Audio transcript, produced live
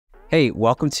Hey,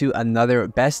 welcome to another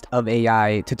Best of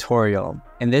AI tutorial.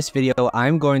 In this video,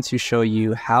 I'm going to show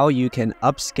you how you can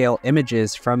upscale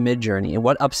images from MidJourney. And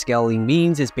what upscaling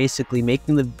means is basically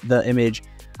making the image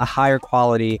a higher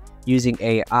quality using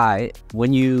AI.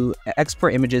 When you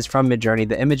export images from MidJourney,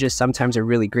 the images sometimes are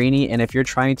really grainy. And if you're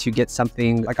trying to get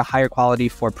something like a higher quality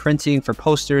for printing, for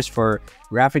posters, for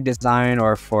graphic design,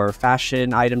 or for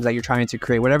fashion items that you're trying to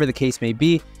create, whatever the case may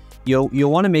be, you'll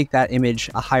want to make that image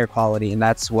a higher quality, and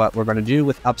that's what we're going to do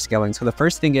with upscaling. So the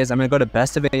first thing is I'm going to go to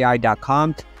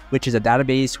bestofai.com, which is a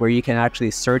database where you can actually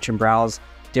search and browse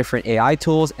different AI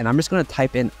tools, and I'm just going to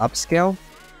type in upscale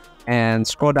and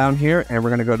scroll down here, and we're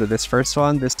going to go to this first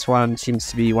one. This one seems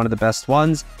to be one of the best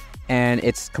ones, and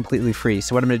it's completely free.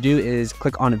 So what I'm going to do is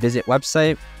click on visit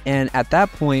website, and at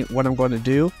that point what I'm going to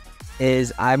do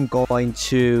is I'm going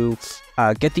to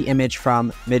get the image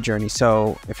from MidJourney.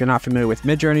 So if you're not familiar with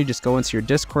MidJourney, just go into your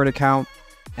Discord account,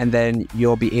 and then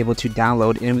you'll be able to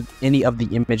download any of the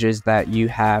images that you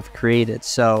have created.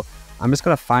 So I'm just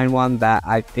going to find one that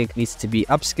I think needs to be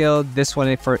upscaled. This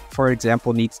one, for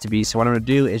example, needs to be. So what I'm going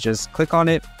to do is just click on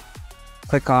it,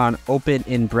 click on open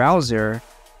in browser.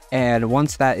 And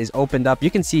once that is opened up, you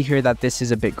can see here that this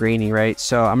is a bit grainy, right?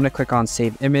 So I'm going to click on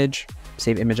save image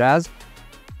as.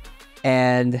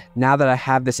 And now that I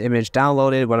have this image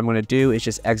downloaded, what I'm going to do is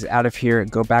just exit out of here,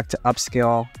 go back to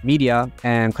Upscale Media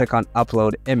and click on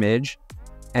upload image.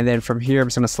 And then from here, I'm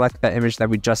just going to select that image that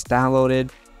we just downloaded,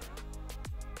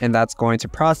 and that's going to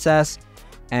process,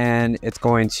 and it's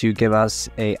going to give us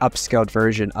a upscaled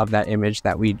version of that image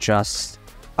that we just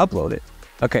uploaded.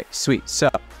 Okay, sweet. So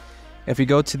if we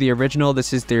go to the original,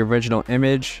 this is the original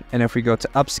image. And if we go to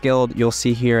upscaled, you'll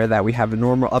see here that we have a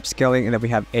normal upscaling and then we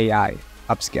have AI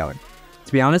upscaling.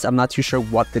 To be honest, I'm not too sure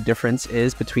what the difference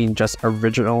is between just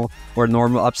original or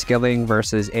normal upscaling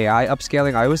versus AI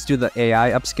upscaling. I always do the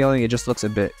AI upscaling. It just looks a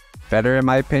bit better in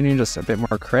my opinion, just a bit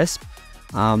more crisp.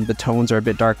 The tones are a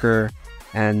bit darker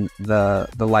and the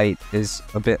light is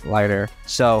a bit lighter.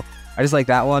 So I just like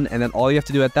that one. And then all you have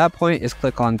to do at that point is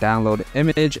click on download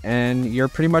image and you're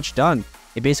pretty much done.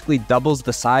 It basically doubles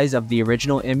the size of the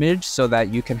original image so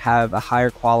that you can have a higher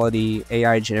quality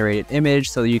AI generated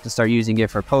image so that you can start using it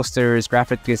for posters,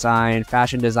 graphic design,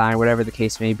 fashion design, whatever the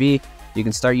case may be. You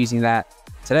can start using that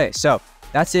today. So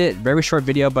that's it. Very short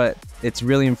video, but it's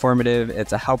really informative.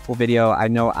 It's a helpful video. I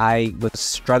know I was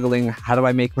struggling. How do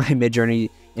I make my MidJourney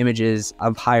images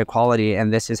of higher quality?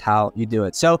 And this is how you do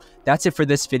it. So that's it for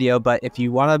this video. But if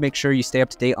you want to make sure you stay up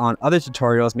to date on other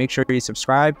tutorials, make sure you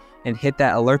subscribe and hit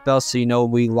that alert bell so you know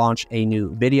when we launch a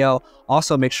new video.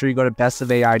 Also, make sure you go to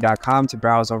bestofai.com to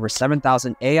browse over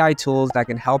 7,000 AI tools that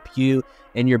can help you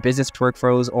in your business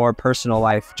workflows or personal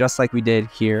life, just like we did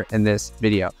here in this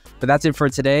video. But that's it for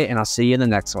today, and I'll see you in the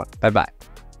next one. Bye-bye.